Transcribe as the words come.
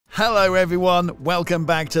Hello everyone, welcome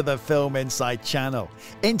back to the Film Insight channel.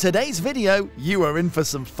 In today's video, you are in for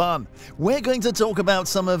some fun. We're going to talk about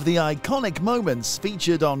some of the iconic moments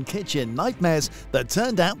featured on Kitchen Nightmares that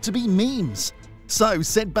turned out to be memes. So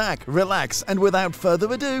sit back, relax, and without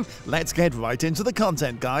further ado, let's get right into the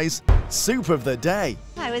content, guys. Soup of the day.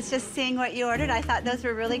 I was just seeing what you ordered. I thought those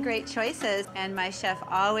were really great choices, and my chef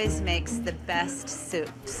always makes the best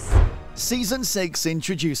soups. Season 6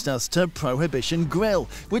 introduced us to Prohibition Grill,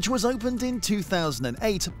 which was opened in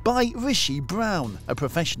 2008 by Rishi Brown, a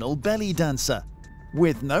professional belly dancer.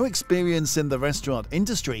 With no experience in the restaurant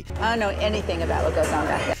industry, I don't know anything about what goes on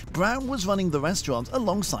back there. Brown was running the restaurant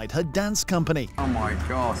alongside her dance company. Oh my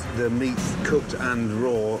God, the meat's cooked and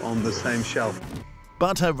raw on the same shelf.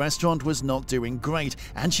 But her restaurant was not doing great,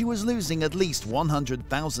 and she was losing at least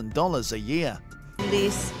 $100,000 a year. At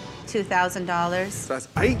least $2,000. That's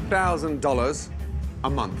 $8,000 a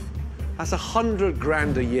month. That's 100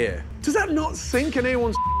 grand a year. Does that not sink in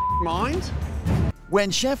anyone's mind?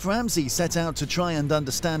 When Chef Ramsay set out to try and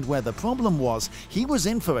understand where the problem was, he was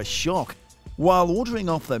in for a shock. While ordering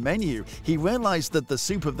off the menu, he realized that the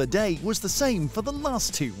soup of the day was the same for the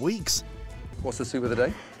last 2 weeks. What's the soup of the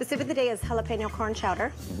day? The soup of the day is jalapeno corn chowder.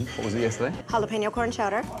 What was it yesterday? Jalapeno corn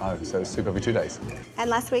chowder. Oh, so soup every 2 days. And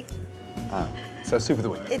last week, So soup of the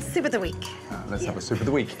week. it's soup of the week. Let's have a soup of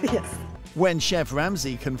the week. Yes. When Chef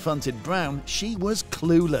Ramsay confronted Brown, she was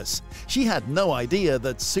clueless. She had no idea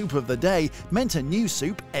that soup of the day meant a new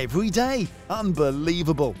soup every day.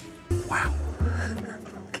 Unbelievable. Wow.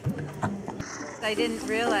 I didn't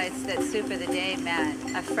realize that soup of the day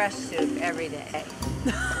meant a fresh soup every day.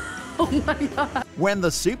 Oh my God. When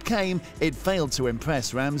the soup came, it failed to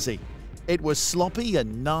impress Ramsay. It was sloppy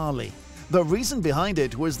and gnarly. The reason behind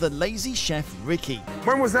it was the lazy chef Ricky.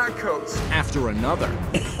 When was that cooked? After another.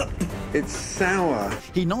 It's sour.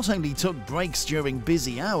 He not only took breaks during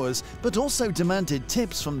busy hours, but also demanded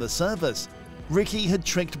tips from the servers. Ricky had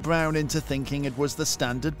tricked Brown into thinking it was the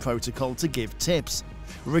standard protocol to give tips.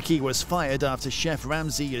 Ricky was fired after Chef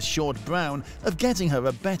Ramsay assured Brown of getting her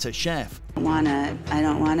a better chef. I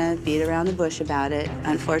don't wanna beat around the bush about it.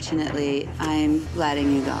 Unfortunately, I'm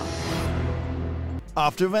letting you go.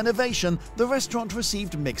 After renovation, the restaurant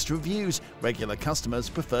received mixed reviews. Regular customers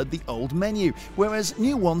preferred the old menu, whereas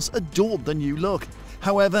new ones adored the new look.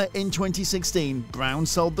 However, in 2016, Brown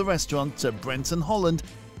sold the restaurant to Brenton Holland,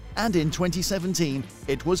 and in 2017,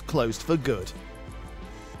 it was closed for good.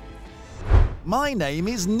 My name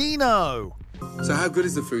is Nino. So how good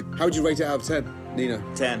is the food? How would you rate it out of 10, Nino?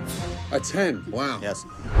 10. A 10? Wow. Yes.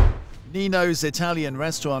 Nino's Italian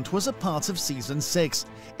restaurant was a part of Season 6.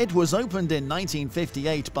 It was opened in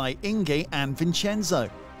 1958 by Inge and Vincenzo.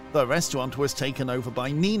 The restaurant was taken over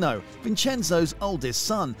by Nino, Vincenzo's oldest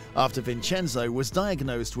son, after Vincenzo was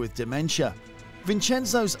diagnosed with dementia.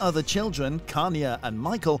 Vincenzo's other children, Kania and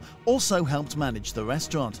Michael, also helped manage the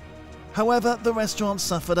restaurant. However, the restaurant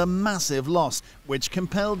suffered a massive loss, which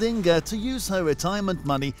compelled Inge to use her retirement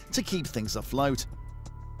money to keep things afloat.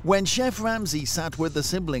 When Chef Ramsay sat with the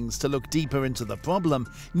siblings to look deeper into the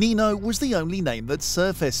problem, Nino was the only name that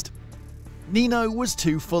surfaced. Nino was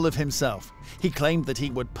too full of himself. He claimed that he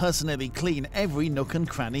would personally clean every nook and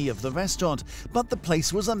cranny of the restaurant, but the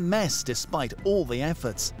place was a mess despite all the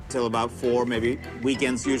efforts. Till about 4, maybe.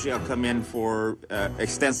 Weekends, usually I'll come in for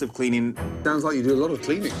extensive cleaning. Sounds like you do a lot of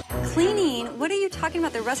cleaning. Cleaning? What are you talking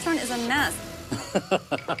about? The restaurant is a mess.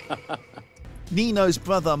 Nino's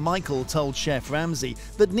brother Michael told Chef Ramsay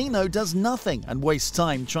that Nino does nothing and wastes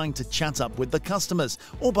time trying to chat up with the customers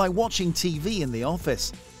or by watching TV in the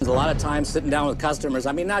office. There's a lot of time sitting down with customers.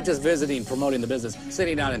 I mean, not just visiting, promoting the business,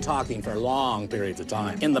 sitting down and talking for long periods of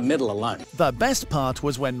time in the middle of lunch. The best part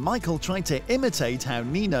was when Michael tried to imitate how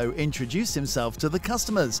Nino introduced himself to the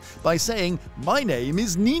customers by saying, "My name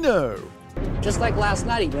is Nino." Just like last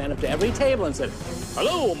night, he ran up to every table and said,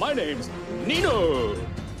 "Hello, my name's Nino."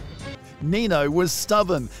 Nino was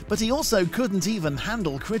stubborn, but he also couldn't even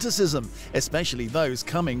handle criticism, especially those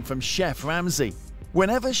coming from Chef Ramsay.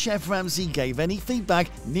 Whenever Chef Ramsay gave any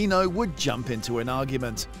feedback, Nino would jump into an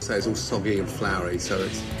argument. So it's all soggy and floury, so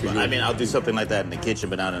it's... Well, I mean, I'll do something like that in the kitchen,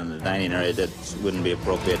 but not in the dining area. That wouldn't be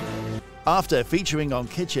appropriate. After featuring on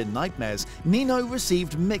Kitchen Nightmares, Nino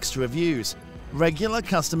received mixed reviews. Regular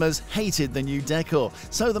customers hated the new decor,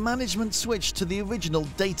 so the management switched to the original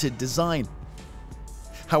dated design.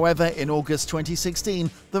 However, in August 2016,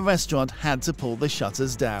 the restaurant had to pull the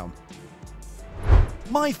shutters down.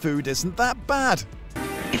 My food isn't that bad.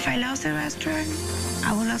 If I lose the restaurant,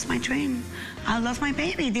 I will lose my dream. I'll lose my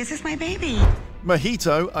baby. This is my baby.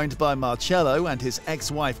 Mojito, owned by Marcello and his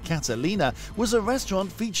ex-wife Catalina, was a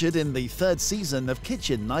restaurant featured in the 3rd season of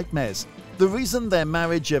Kitchen Nightmares. The reason their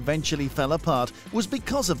marriage eventually fell apart was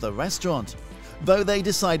because of the restaurant. Though they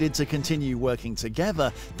decided to continue working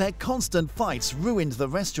together, their constant fights ruined the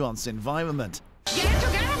restaurant's environment. Listen,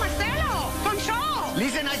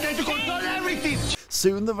 I try to control everything.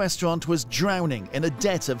 Soon the restaurant was drowning in a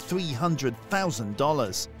debt of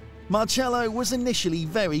 $300,000. Marcello was initially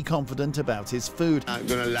very confident about his food. I'm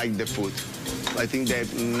gonna like the food. I think that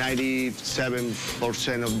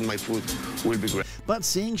 97% of my food will be great. But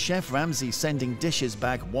seeing Chef Ramsay sending dishes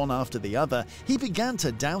back one after the other, he began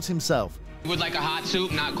to doubt himself. Would like a hot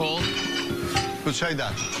soup, not cold? Who said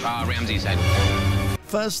that? Ramsay said.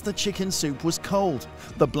 First, the chicken soup was cold,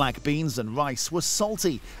 the black beans and rice were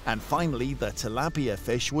salty, and finally the tilapia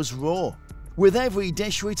fish was raw. With every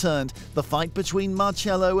dish returned, the fight between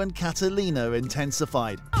Marcello and Catalina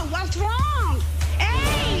intensified. Oh, what's wrong?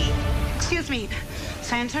 Hey! Excuse me.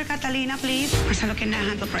 Center, Catalina, please. Marcelo cannot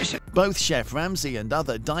handle pressure. Both Chef Ramsay and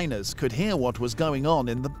other diners could hear what was going on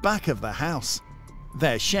in the back of the house.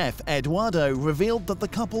 Their chef, Eduardo, revealed that the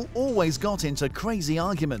couple always got into crazy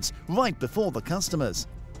arguments right before the customers.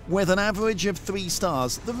 With an average of 3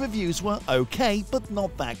 stars, the reviews were okay, but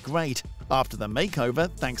not that great. After the makeover,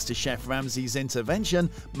 thanks to Chef Ramsay's intervention,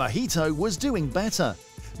 Mojito was doing better.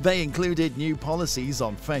 They included new policies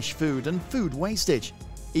on fresh food and food wastage.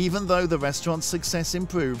 Even though the restaurant's success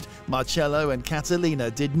improved, Marcello and Catalina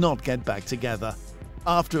did not get back together.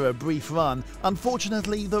 After a brief run,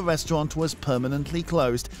 unfortunately the restaurant was permanently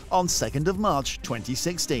closed on 2nd of March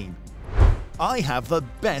 2016. I have the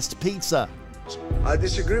best pizza. I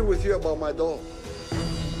disagree with you about my dough.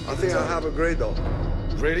 I think I have a great dough.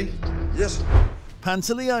 Really? Yes.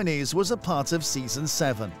 Pantaleone's was a part of Season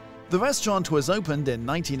 7. The restaurant was opened in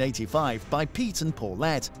 1985 by Pete and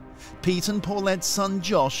Paulette. Pete and Paulette's son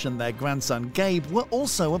Josh and their grandson Gabe were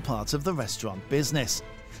also a part of the restaurant business.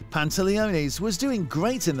 Pantaleone's was doing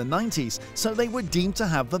great in the 90s, so they were deemed to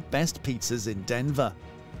have the best pizzas in Denver.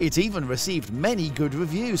 It even received many good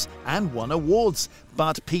reviews and won awards,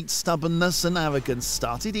 but Pete's stubbornness and arrogance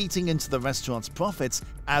started eating into the restaurant's profits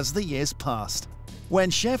as the years passed. When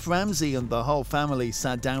Chef Ramsay and the whole family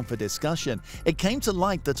sat down for discussion, it came to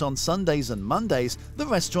light that on Sundays and Mondays, the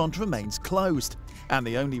restaurant remains closed. And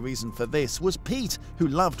the only reason for this was Pete, who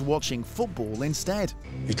loved watching football instead.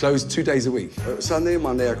 You close 2 days a week? Sunday,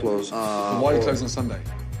 Monday I close. Why do you close on Sunday?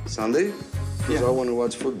 Sunday? Because I want to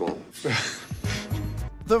watch football.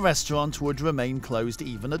 The restaurant would remain closed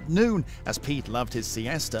even at noon, as Pete loved his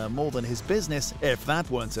siesta more than his business, if that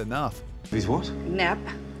weren't enough. His what? Nap.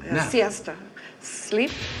 Siesta. Sleep.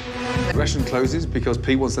 The restaurant closes because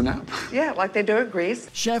Pete wants a nap? Yeah, like they do at Greece.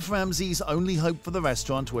 Chef Ramsay's only hope for the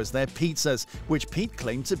restaurant was their pizzas, which Pete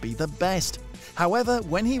claimed to be the best. However,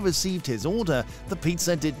 when he received his order, the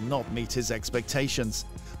pizza did not meet his expectations.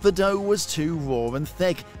 The dough was too raw and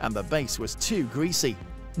thick, and the base was too greasy.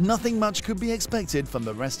 Nothing much could be expected from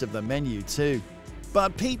the rest of the menu too.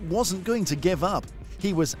 But Pete wasn't going to give up.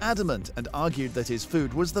 He was adamant and argued that his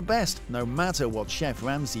food was the best, no matter what Chef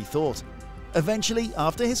Ramsay thought. Eventually,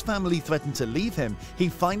 after his family threatened to leave him, he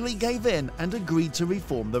finally gave in and agreed to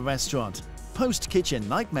reform the restaurant. Post-Kitchen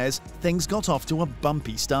Nightmares, things got off to a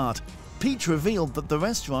bumpy start. Pete revealed that the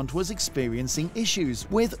restaurant was experiencing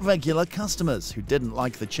issues with regular customers who didn't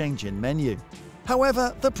like the change in menu.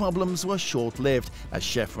 However, the problems were short-lived, as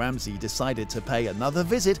Chef Ramsay decided to pay another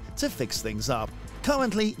visit to fix things up.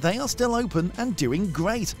 Currently, they are still open and doing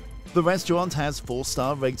great. The restaurant has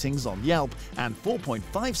 4-star ratings on Yelp and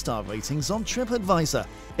 4.5-star ratings on TripAdvisor.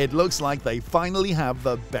 It looks like they finally have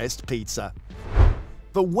the best pizza.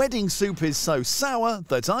 The wedding soup is so sour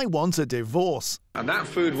that I want a divorce. And that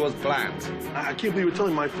food was bland. I can't believe you're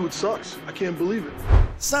telling me my food sucks. I can't believe it.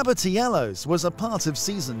 Sabatiello's was a part of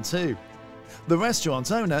Season 2. The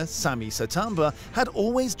restaurant owner, Sammy Satambra, had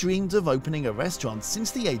always dreamed of opening a restaurant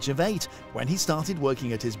since the age of 8, when he started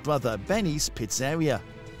working at his brother Benny's pizzeria.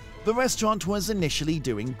 The restaurant was initially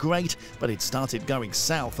doing great, but it started going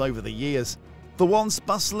south over the years. The once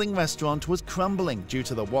bustling restaurant was crumbling due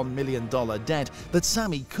to the $1 million debt that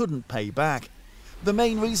Sammy couldn't pay back. The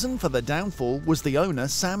main reason for the downfall was the owner,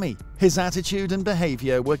 Sammy. His attitude and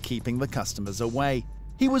behavior were keeping the customers away.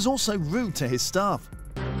 He was also rude to his staff.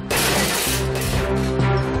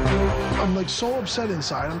 I'm like so upset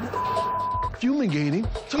inside. I'm fumigating.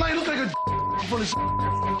 Tonight look like a for this a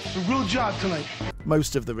real job tonight.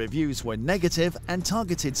 Most of the reviews were negative and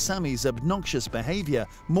targeted Sammy's obnoxious behavior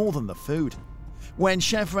more than the food. When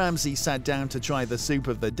Chef Ramsay sat down to try the soup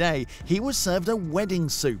of the day, he was served a wedding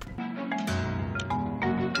soup.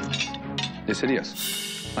 It's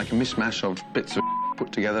hideous. Like a mishmash of bits of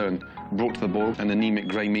put together and brought to the boil, and anemic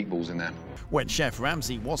grey meatballs in there. When Chef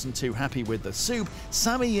Ramsay wasn't too happy with the soup,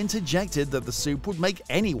 Sammy interjected that the soup would make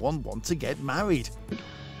anyone want to get married.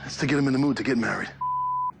 That's to get him in the mood to get married.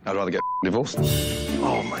 I'd rather get divorced.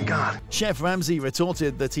 Oh my God. Chef Ramsay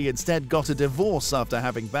retorted that he instead got a divorce after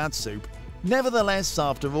having that soup. Nevertheless,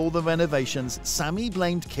 after all the renovations, Sammy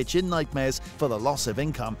blamed Kitchen Nightmares for the loss of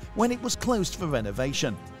income when it was closed for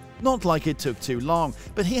renovation. Not like it took too long,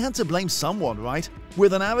 but he had to blame someone, right?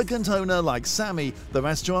 With an arrogant owner like Sammy, the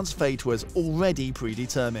restaurant's fate was already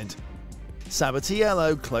predetermined.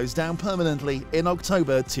 Sabatiello closed down permanently in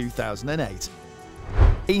October 2008.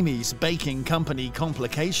 Amy's Baking Company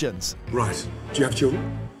complications. Right. Do you have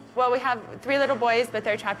children? Well, we have 3 little boys, but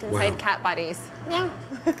they're trapped inside cat bodies. Yeah.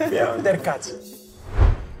 Yeah, they're cats.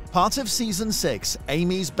 Part of Season 6,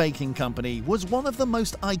 Amy's Baking Company was one of the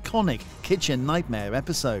most iconic Kitchen Nightmare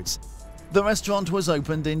episodes. The restaurant was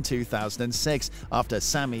opened in 2006 after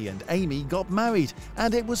Sammy and Amy got married,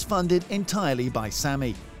 and it was funded entirely by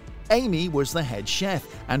Sammy. Amy was the head chef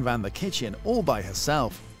and ran the kitchen all by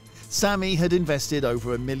herself. Sammy had invested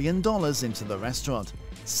over $1 million into the restaurant.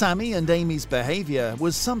 Sammy and Amy's behavior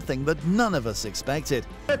was something that none of us expected.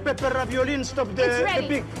 Pepper ravioli, stop the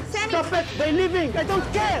big. Sammy. Stop it, they're leaving, I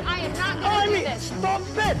don't care. I am not going to do this. Stop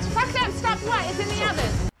it. Fuck them, stop what? It's in the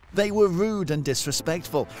oven. They were rude and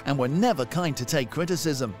disrespectful and were never kind to take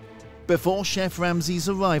criticism. Before Chef Ramsay's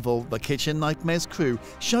arrival, the Kitchen Nightmares crew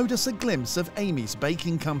showed us a glimpse of Amy's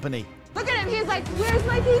Baking Company. Look at him, he's like, where's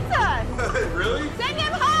my pizza? Really? Send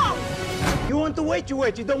him home! You want to wait, you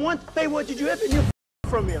wait. You don't want to pay what did you have and you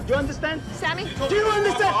from here. Do you understand? Sammy? Do you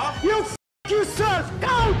understand? You yourself!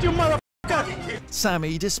 Count, you motherfucker!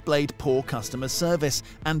 Sammy displayed poor customer service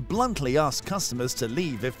and bluntly asked customers to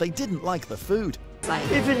leave if they didn't like the food.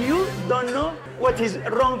 Even you don't know what is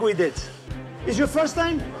wrong with it. Is your first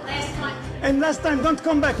time? Last time. And last time, don't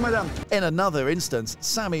come back, madam. In another instance,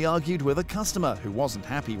 Sammy argued with a customer who wasn't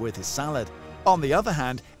happy with his salad. On the other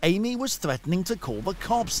hand, Amy was threatening to call the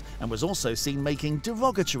cops and was also seen making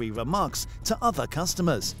derogatory remarks to other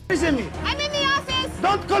customers. Where's Amy? I'm in the office!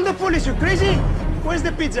 Don't call the police, you crazy? Where's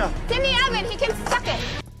the pizza? It's in the oven, he can suck it!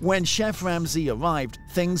 When Chef Ramsay arrived,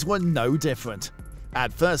 things were no different.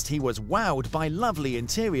 At first, he was wowed by lovely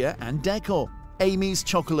interior and decor. Amy's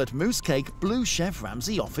chocolate mousse cake blew Chef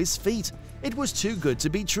Ramsay off his feet. It was too good to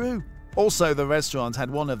be true. Also, the restaurant had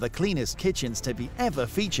one of the cleanest kitchens to be ever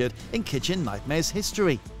featured in Kitchen Nightmares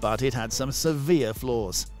history, but it had some severe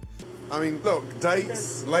flaws. I mean, look,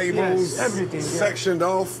 dates, labels, Yes, everything, yeah. sectioned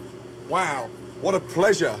off. Wow, what a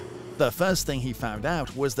pleasure. The first thing he found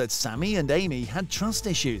out was that Sammy and Amy had trust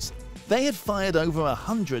issues. They had fired over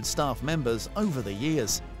 100 staff members over the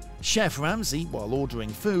years. Chef Ramsay, while ordering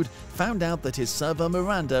food, found out that his server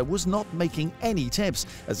Miranda was not making any tips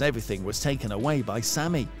as everything was taken away by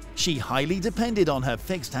Sammy. She highly depended on her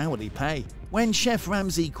fixed hourly pay. When Chef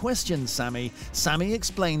Ramsay questioned Sammy, Sammy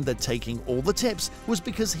explained that taking all the tips was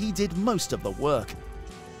because he did most of the work.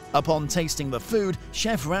 Upon tasting the food,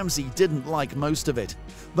 Chef Ramsay didn't like most of it.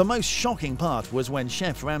 The most shocking part was when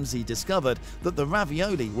Chef Ramsay discovered that the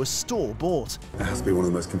ravioli was store-bought. It has to be one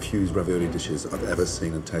of the most confused ravioli dishes I've ever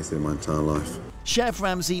seen and tasted in my entire life. Chef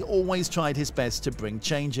Ramsay always tried his best to bring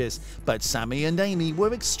changes, but Sammy and Amy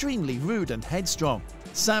were extremely rude and headstrong.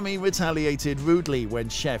 Sammy retaliated rudely when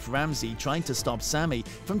Chef Ramsay tried to stop Sammy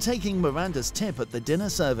from taking Miranda's tip at the dinner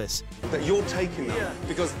service. That you're taking them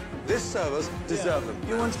because this servers deserve them.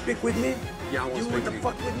 You want to speak with me? Yeah, I want to You speak want to with you.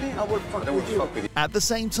 fuck with me? I will fuck I don't with want to you. fuck with you. At the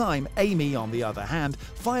same time, Amy, on the other hand,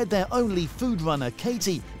 fired their only food runner,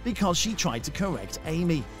 Katie, because she tried to correct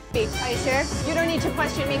Amy. Are you sure? You don't need to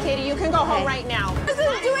question me, Katie. You can go home right now. I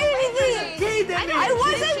wasn't doing anything. I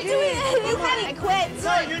wasn't doing anything. I quit.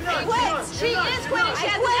 No, you're not. I quit. She is quitting. She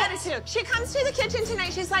has an attitude. She comes to the kitchen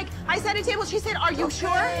tonight. She's like, I set a table. She said, are you sure?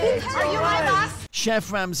 Are you my boss?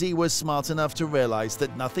 Chef Ramsay was smart enough to realize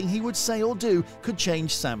that nothing he would say or do could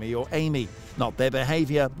change Sammy or Amy. Not their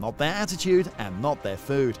behavior, not their attitude, and not their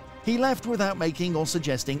food. He left without making or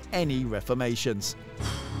suggesting any reformations.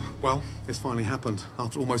 Well, it's finally happened.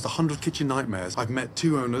 After almost 100 kitchen nightmares, I've met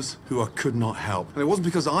 2 owners who I could not help. And it wasn't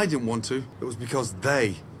because I didn't want to, it was because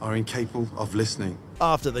they are incapable of listening.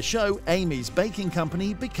 After the show, Amy's Baking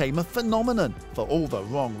Company became a phenomenon for all the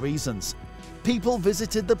wrong reasons. People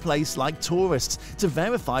visited the place like tourists to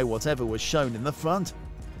verify whatever was shown in the front.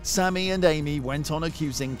 Sammy and Amy went on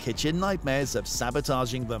accusing Kitchen Nightmares of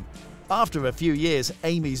sabotaging them. After a few years,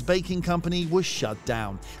 Amy's Baking Company was shut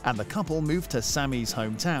down, and the couple moved to Sammy's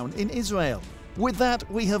hometown in Israel. With that,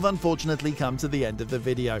 we have unfortunately come to the end of the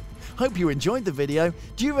video. Hope you enjoyed the video.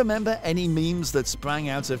 Do you remember any memes that sprang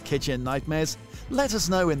out of Kitchen Nightmares? Let us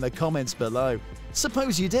know in the comments below.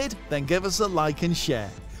 Suppose you did? Then give us a like and share.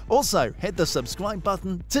 Also, hit the subscribe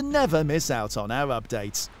button to never miss out on our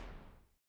updates.